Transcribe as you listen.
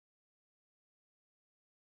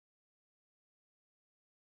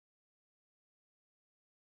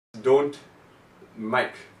don't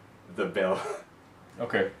mic the bell.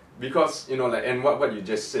 Okay. Because, you know, like, and what you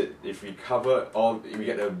just said, if we cover all, we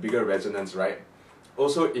get a bigger resonance, right?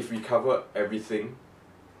 Also, if we cover everything,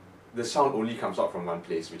 the sound only comes out from one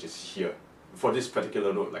place, which is here, for this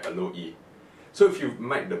particular note, like a low E. So if you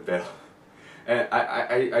mic the bell, and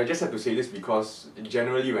I just have to say this because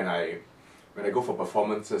generally when I go for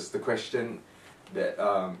performances, the question that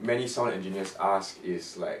many sound engineers ask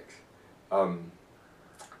is like,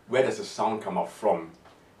 where does the sound come out from?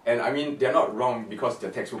 And I mean, they're not wrong because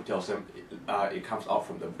their textbook tells them it comes out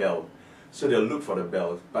from the bell. So they'll look for the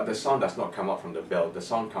bell, but the sound does not come out from the bell. The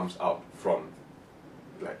sound comes out from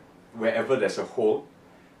like wherever there's a hole.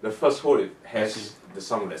 The first hole it has, the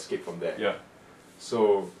sound will escape from there. Yeah.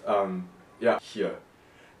 So yeah, here.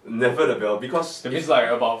 Never the bell because it means like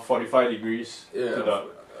about 45 degrees to the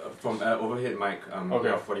from overhead mic. Okay.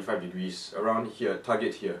 Yeah, 45 degrees around here.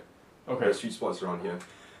 Target here. Okay. The sweet spot's around here.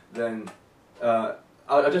 Then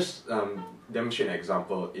I'll just demonstrate an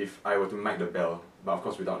example if I were to mic the bell, but of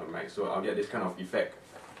course without the mic. So I'll get this kind of effect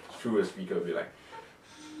through the speaker. It'll be like.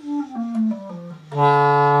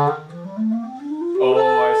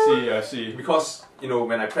 Oh, I see. Because, you know,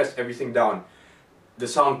 when I press everything down, the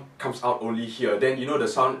sound comes out only here. Then, you know, the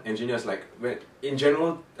sound engineers, like, when in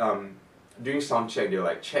general, during sound check, they'll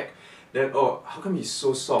like check. Then, oh, how come he's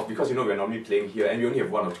so soft? Because, you know, we're normally playing here and we only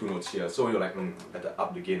have 1 or 2 notes here. So you're like, better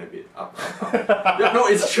up the gain a bit. Up. Yeah, no,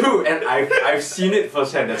 it's true. And I've seen it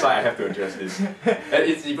firsthand. That's why I have to address this. And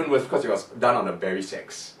it's even worse because it was done on a berry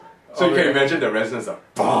sax. So you can imagine the resonance of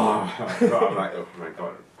BAM! I'm like, oh my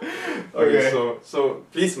god. Okay, so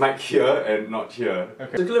please mic here and not here.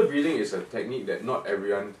 Okay. Circular breathing is a technique that not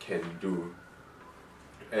everyone can do.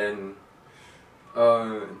 And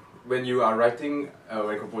when you are writing,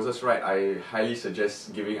 when composers write, I highly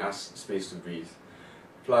suggest giving us space to breathe.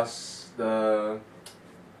 Plus,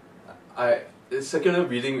 circular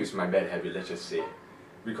breathing is my bad habit, let's just say.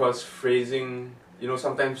 Because phrasing, you know,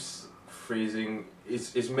 sometimes phrasing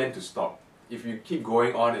is meant to stop. If you keep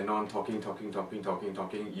going on and on, talking,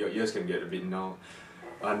 your ears can get a bit numb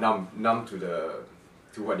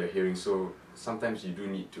to what you're hearing. So sometimes you do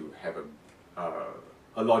need to have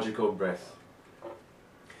a logical breath.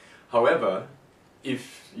 However,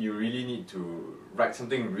 if you really need to write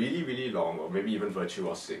something really long, or maybe even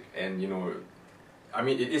virtuosic, and you know, I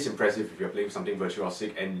mean, it is impressive if you're playing something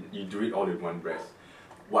virtuosic and you do it all in one breath.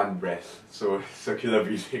 So circular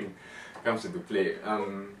breathing comes into play.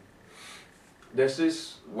 There's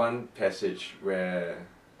this one passage where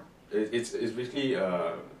it's basically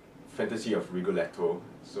a fantasy of Rigoletto.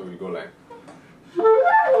 So we go like.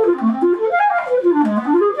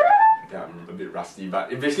 Yeah, I'm a bit rusty,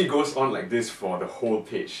 but it basically goes on like this for the whole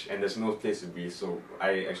page, and there's no place to breathe. So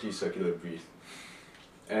I actually circular breathe.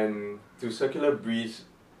 And to circular breathe,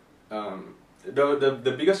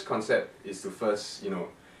 the biggest concept is to first, you know,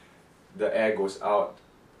 the air goes out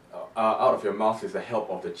of your mouth with the help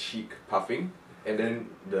of the cheek puffing, and then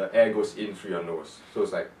the air goes in through your nose. So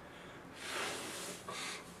it's like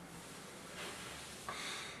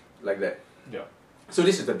that. Yeah. So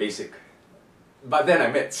this is the basic. But then I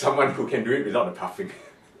met someone who can do it without the puffing.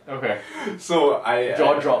 Okay. So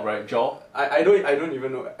jaw drop, right? Jaw? I don't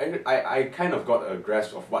even know. I kind of got a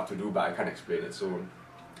grasp of what to do, but I can't explain it. So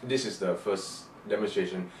this is the first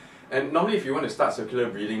demonstration. And normally if you want to start circular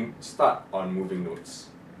breathing, start on moving notes.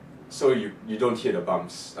 So you don't hear the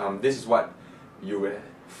bumps. This is what you will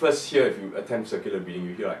first hear if you attempt circular breathing.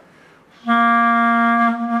 You hear like.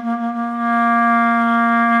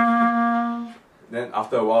 Then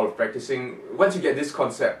after a while of practicing, once you get this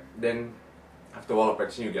concept, then after a while of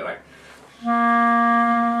practicing you get like.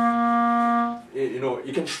 You know,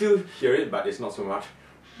 you can still hear it, but it's not so much.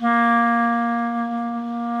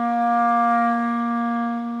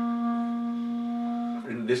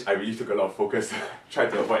 And this, I really took a lot of focus, try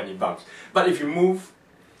to avoid any bumps. But if you move,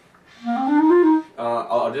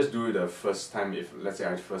 I'll just do it the first time. If let's say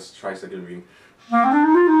I first try circular breathing.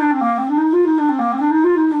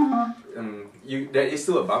 There is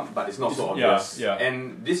still a bump, but it's not so obvious. Yeah.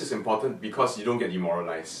 And this is important because you don't get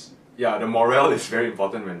demoralized. Yeah, the morale is very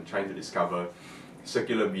important when trying to discover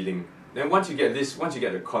circular breathing. Then once you get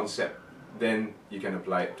the concept, then you can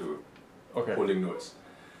apply it to holding notes.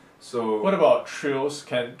 So what about trills?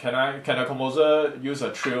 Can a composer use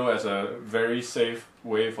a trill as a very safe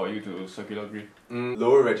way for you to circular breathe?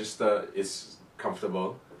 Lower register is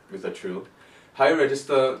comfortable with a trill. Higher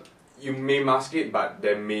register, you may mask it, but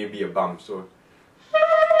there may be a bump. So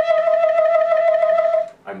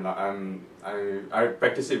I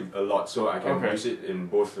practice it a lot, so I can use it in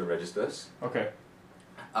both the registers. Okay.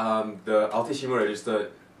 The altissimo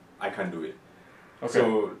register, I can't do it. Okay.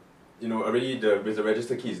 So you know, already with the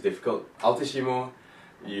register key is difficult. Altissimo,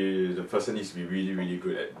 the person needs to be really, really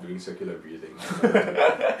good at doing circular breathing.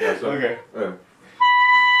 Yeah, so, okay.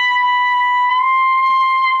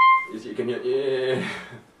 You can hear, yeah.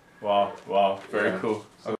 Wow, very cool.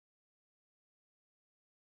 So